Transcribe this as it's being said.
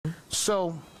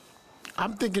So,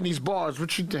 I'm thinking these bars.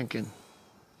 What you thinking?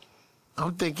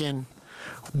 I'm thinking,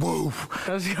 woo.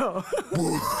 Let's go.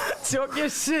 Woo. Talk your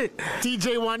shit.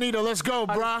 DJ Juanito, let's go,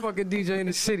 bruh. I'm fucking DJ in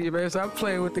the city, man. So I'm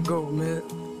playing with the GOAT, man.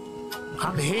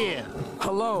 I'm here.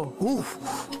 Hello.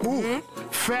 Oof. Oof.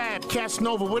 Fab,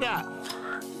 Casanova, what up?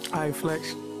 All right,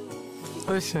 Flex.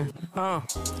 Listen,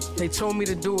 they told me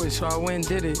to do it, so I went and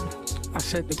did it. I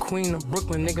said, the queen of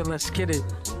Brooklyn, nigga, let's get it.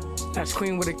 That's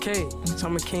queen with a K, so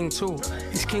I'm a king too.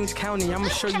 It's Kings County, I'ma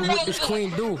show you what this queen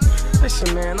do.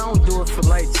 Listen, man, I don't do it for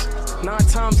lights. 9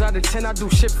 times out of 10, I do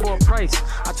shit for a price.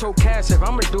 I told Cass, if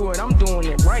I'ma do it, I'm doing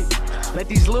it right. Let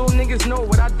these little niggas know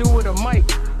what I do with a mic.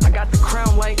 I got the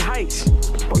crown like heights.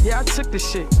 Oh yeah, I took the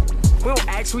shit. We don't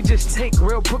ask, we just take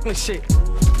real Brooklyn shit.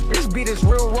 This beat is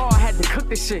real raw, I had to cook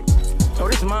the shit. Oh,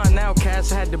 this mine now,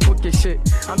 Cass, I had to book your shit.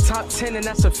 I'm top 10 and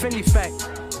that's a Fendi fact.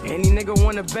 Any nigga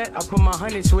wanna bet, I put my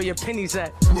hundreds where your pennies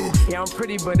at. Yeah, I'm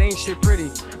pretty, but ain't shit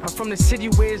pretty. I'm from the city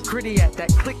where it's gritty at. That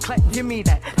click, clack, give me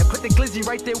that. And put the glizzy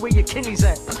right there where your kidneys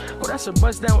at. Oh, that's a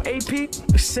bust down AP?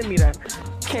 Send me that.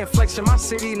 Can't flex in my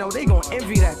city, no, they gon'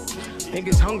 envy that.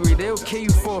 Niggas hungry, they'll kill you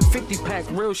for a 50-pack,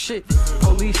 real shit.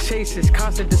 Police chases,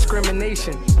 constant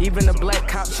discrimination. Even the black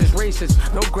cops is racist.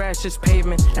 No grass, just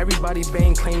pavement. Everybody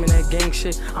bang claiming that gang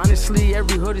shit. Honestly,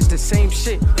 every hood is the same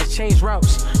shit. Let's change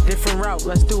routes, different route,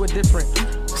 let's do it different.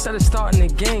 Instead of starting a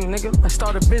gang, nigga, let's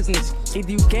start a business.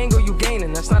 Either you gang or you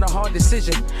gaining, that's not a hard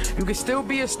decision. You can still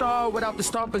be a star without the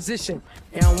star position.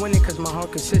 Yeah, I'm winning cause my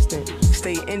heart consistent.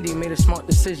 Stay indie, made a smart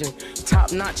decision.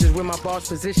 Top notch is where my boss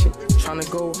position. Tryna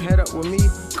go head up with me,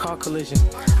 car collision.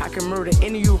 I can murder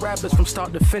any of you rappers from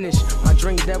start to finish. My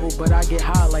drink devil, but I get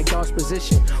high like Dark's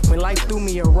position. When life threw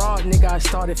me a rod, nigga, I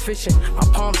started fishing. My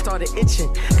palms started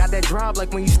itching. Got that drive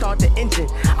like when you start the engine.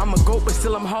 I'm a GOAT, but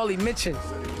still I'm hardly mentioned.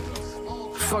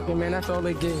 Fuck it, man, that's all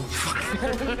they get.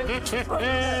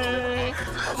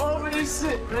 I'm over this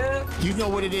shit, man. You know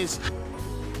what it is.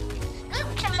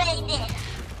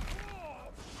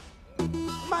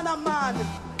 Man a man.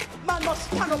 Man must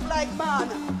stand up like man.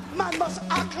 Man must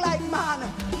act like man.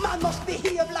 Man must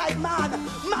behave like man.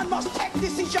 Man must take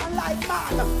decision like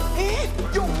man. Eh?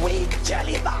 You weak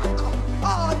jellyback.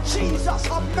 Oh, Jesus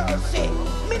have mercy.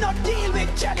 Me not deal with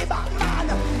jellyback, man.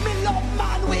 Me love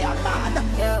man, we are man.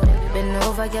 Yo, bend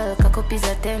over, girl, cock up is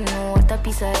a 10. What a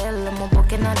piece of hell, I'm a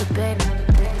bucking on the bed.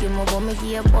 You mo go me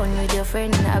give a bun with your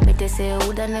friend. I bet they say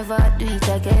woulda never do it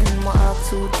again. Mo ask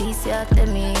who this, you tell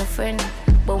me your friend.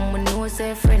 But me know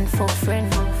say friend fuck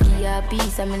friend. Give a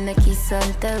piece, I'm in a kiss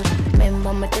and tell.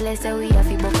 Remember me tell I say we have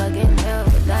to buck again. Yo,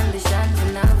 down the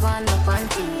shanty, now van no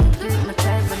panty. Grip my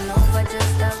type and over,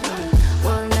 just stop me.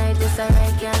 All night this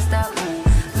alright, can't stop me.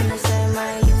 Me no say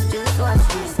my you just watch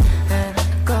this.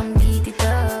 Come beat it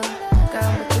up.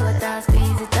 Come with you and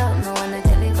squeeze it up. No wanna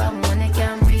tell you about money,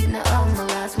 can't breathe no out. My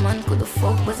last man could the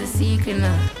fuck was a secret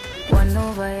now. 1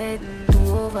 overhead, 2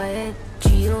 overhead,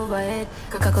 3 overhead.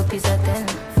 Cock up is a 10.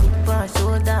 Foot pan,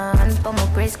 shoulder, hand pa my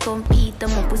press compete.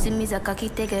 My pussy me's a cocky,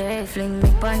 take a head. Fling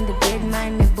me pan the bed,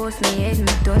 mind me boss me head.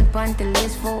 Me don't pan the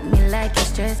lace, fuck me like a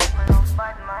stress. No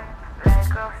bad man,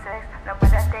 like rough sex.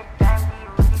 Nobody take time,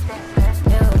 deal with the sex.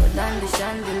 Yo, down the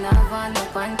shandy, now van no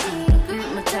panty. Grip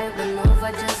my type and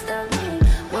over, just stop me.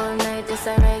 All night it's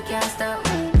alright, can't stop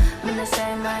me. Me no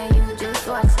say my you just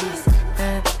watch this.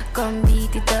 Come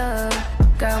beat it up.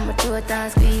 Grab my throat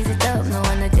and squeeze it up. No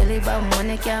wanna tell you about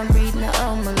money, can't breathe no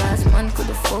out. My last man could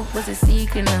the fuck was a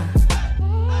secret now.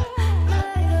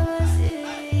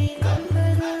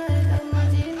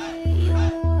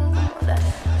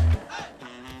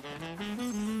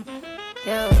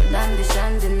 Yo, down the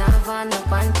shandy, now on no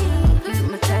panty.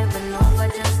 Grip my type and over,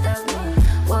 just stop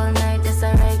me. All night it's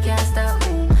alright, can't stop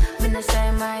me. Me no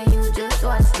shy my you just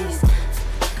watch this.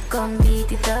 Come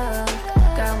beat it up.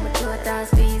 Grab my throat and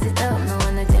squeeze it up. No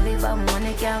wanna tell you about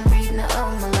money, can't breathe no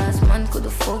out. My last man could the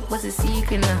fuck was a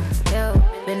secret now. Yo,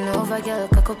 bend over, girl,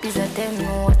 cock up is a 10.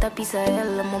 No, what a piece of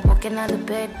hell, I'm a bucking on the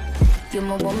bed. You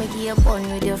mo go me give a bun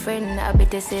with your friend. I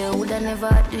bet they say woulda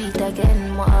never do it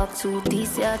again. Mo ask who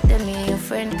this, you tell me your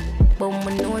friend. But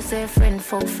me know say friend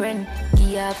fuck friend.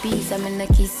 Give a piece, I'm in a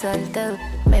kiss and tell.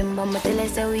 Remember me tell I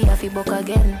say we have to buck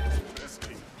again.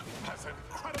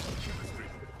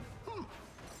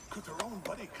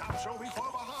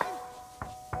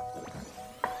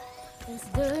 There's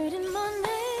dirt in my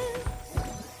nails.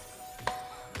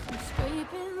 I'm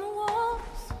scraping the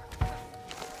walls.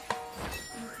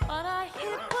 Thought I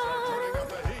hit bottom.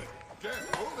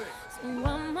 So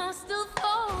am I still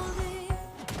falling?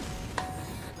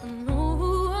 I know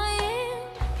who I am.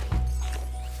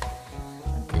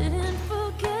 I didn't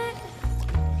forget,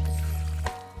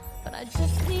 but I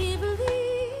just need belief.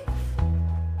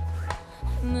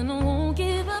 and then I won't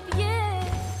give up yet.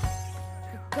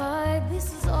 But God,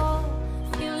 this is all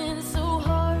feeling so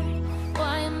hard.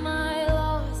 Why am I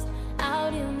lost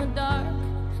out in the dark?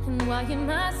 And why am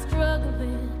I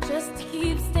struggling just to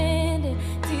keep standing?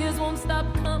 Tears won't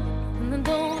stop coming, and I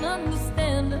don't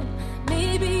understand them.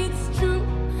 Maybe it's true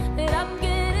that I'm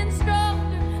getting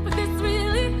stronger, but this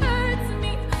really hurts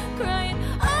me, crying,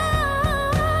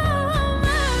 oh,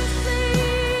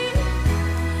 mercy.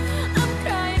 I'm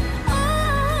crying, oh,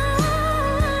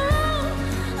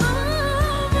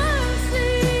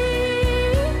 mercy.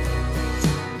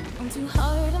 I'm too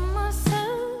hard on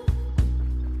myself.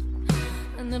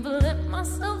 I never let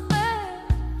myself fail,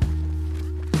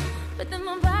 but then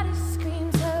my body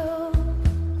screams help,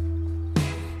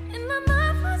 and my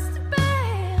mind wants to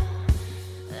bail.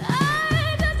 I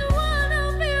just wanna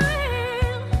be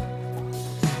real.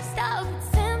 Stop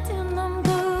pretending I'm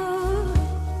good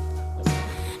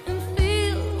and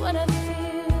feel what I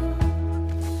feel.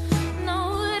 Know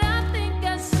what I think I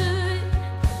should,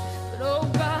 but oh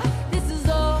God, this is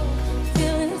all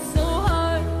feeling so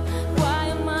hard. Why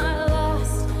am I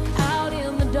lost out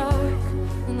in the dark?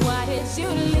 And why did you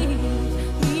leave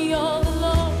me all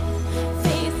alone,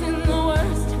 facing the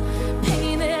worst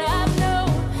pain that I've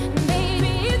known?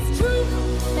 Maybe it's true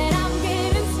that I'm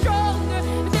getting stronger,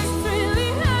 but this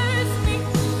really hurts me,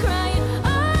 crying, oh,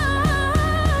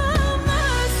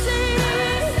 mercy.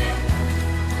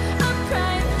 I'm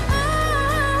crying, oh,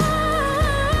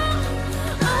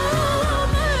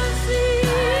 mercy.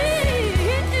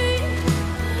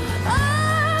 Oh,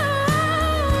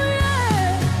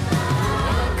 yeah.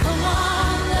 Come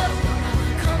on, love,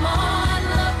 come on,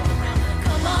 love,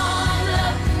 come on,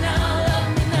 love me now, love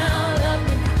me now, love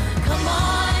me. Come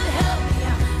on, help me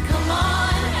out, come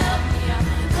on, help me out,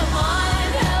 come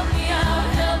on, help me out,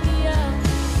 help me out.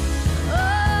 Oh,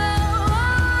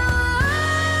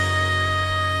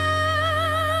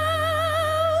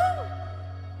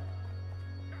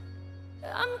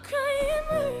 I'm crying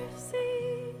mercy.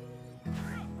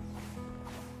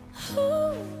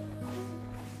 Ooh.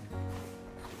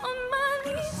 On my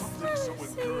knees, Something so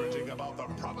mercy. encouraging about the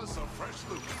promise of fresh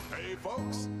loot. Hey,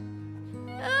 folks?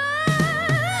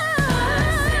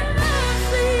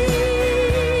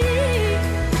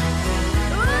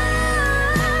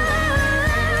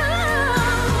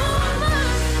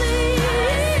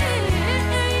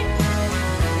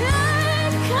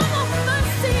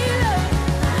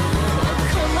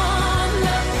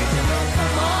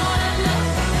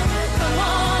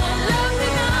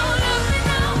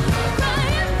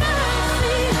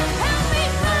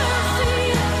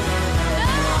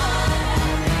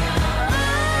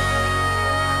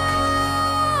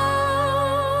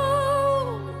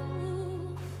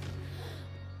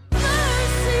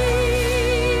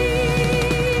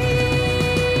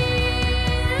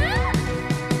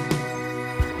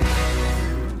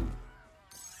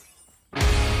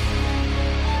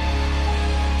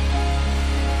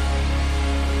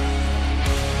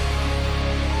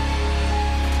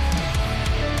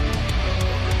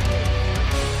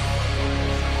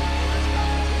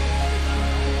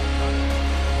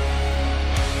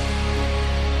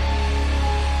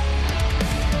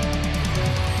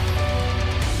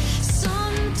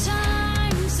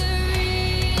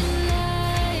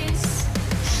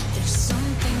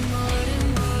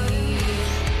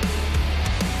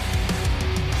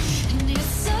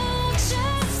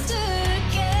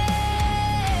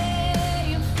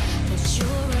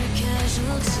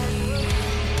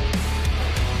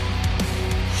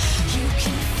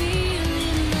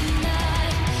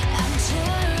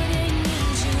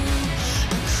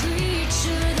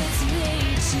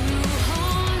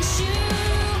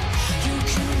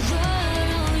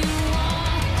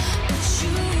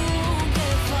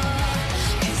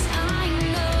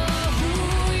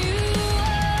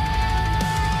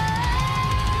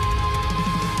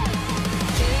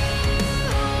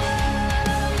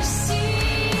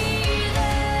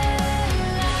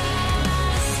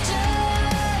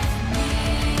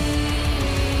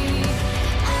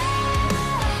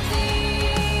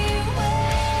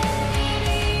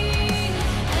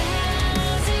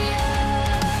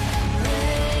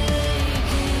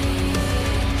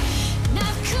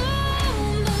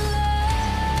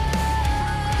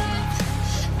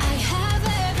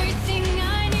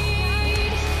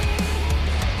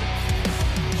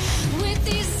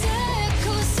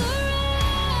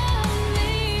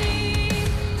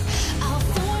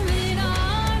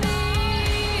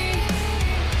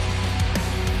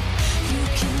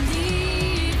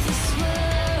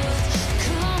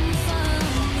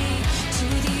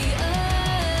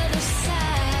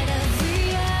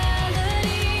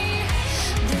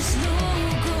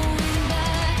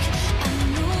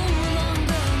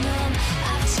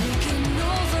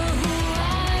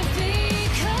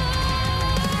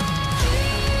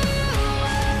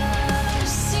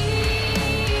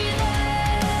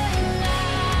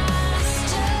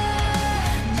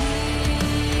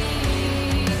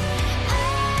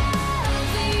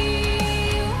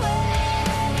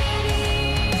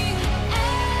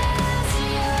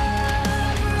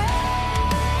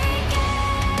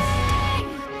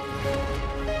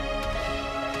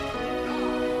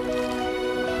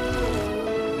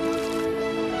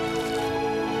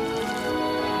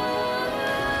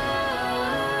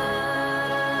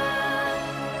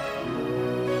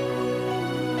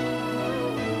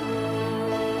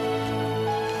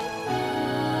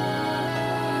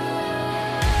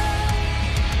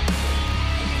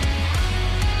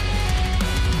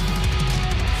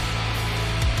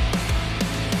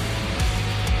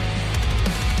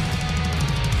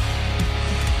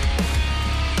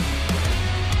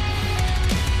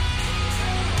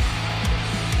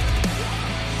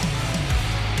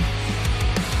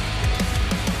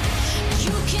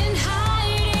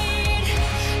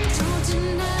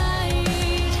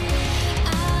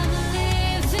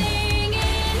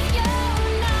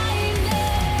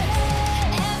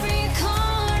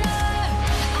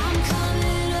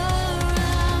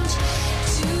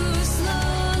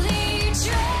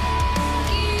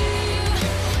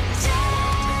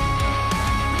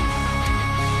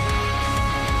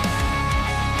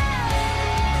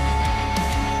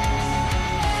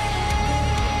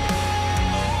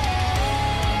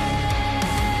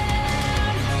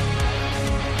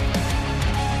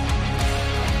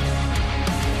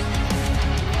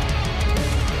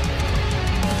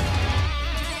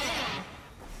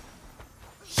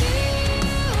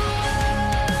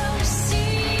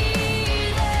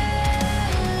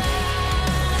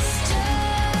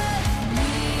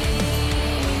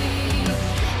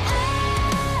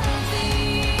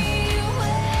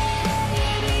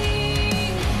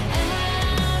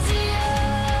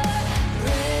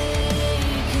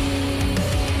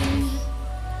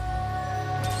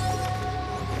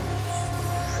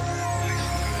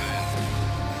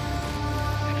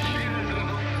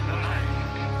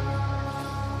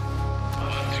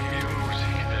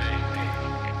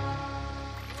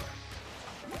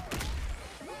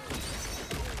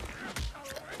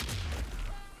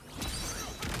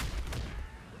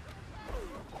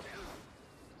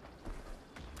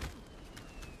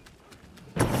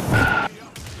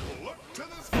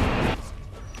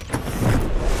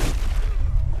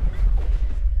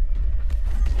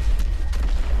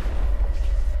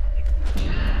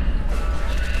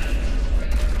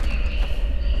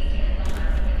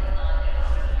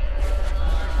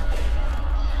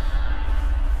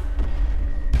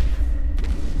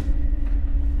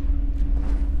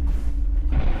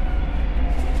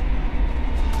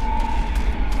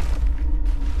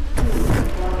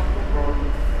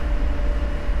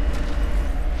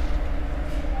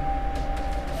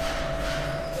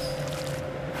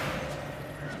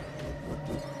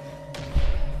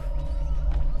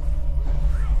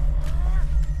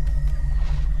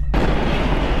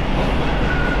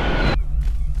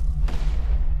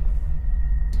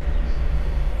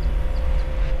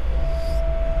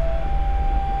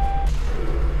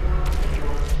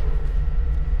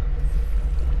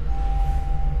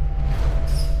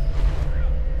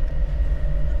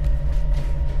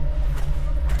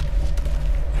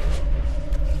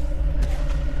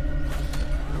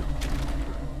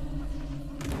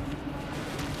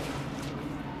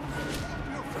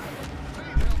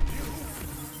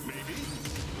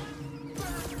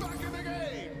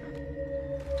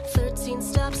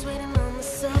 Just waiting on the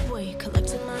subway,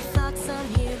 collecting my thoughts. I'm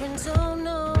here and don't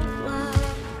know why.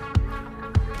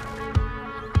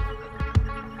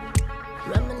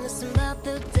 Reminiscing about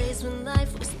the days when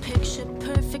life was picture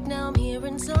perfect. Now I'm here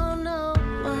and don't know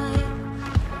why.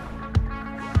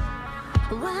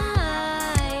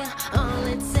 Why? All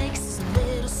it takes is a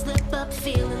little slip up,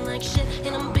 feeling like shit,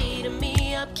 and I'm beating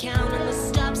me up, counting the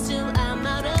stops till I'm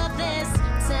out of this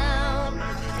town.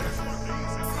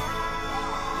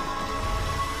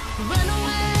 Run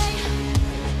away,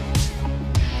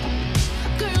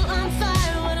 girl, I'm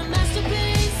fire, what a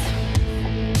masterpiece.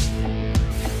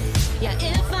 Yeah,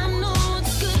 if I know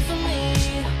what's good for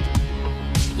me,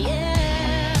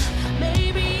 yeah,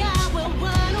 maybe I will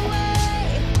run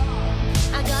away.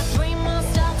 I got 3 more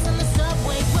stops on the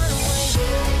subway. Run away,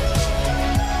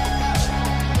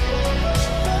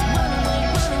 run away,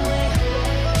 run away.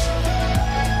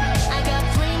 I got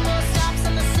 3 more stops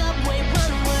on the subway.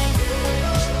 Run away,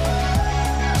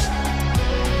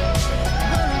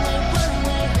 run away, run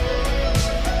away.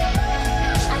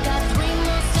 I got 3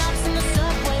 more stops on the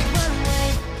subway. Run away.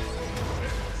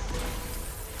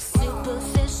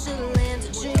 Superficial land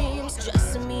of dreams,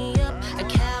 dressing me up, a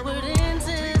coward in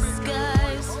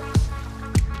disguise.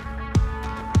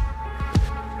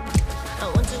 I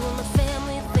wonder what my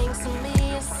family thinks of me,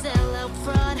 a sellout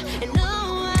fraud, and no,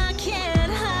 I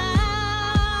can't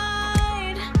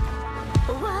hide.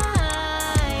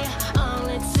 Why? All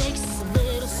it takes is a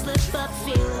little slip up,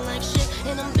 feeling like shit,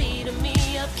 and I'm beating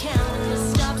me up, counting the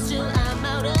steps.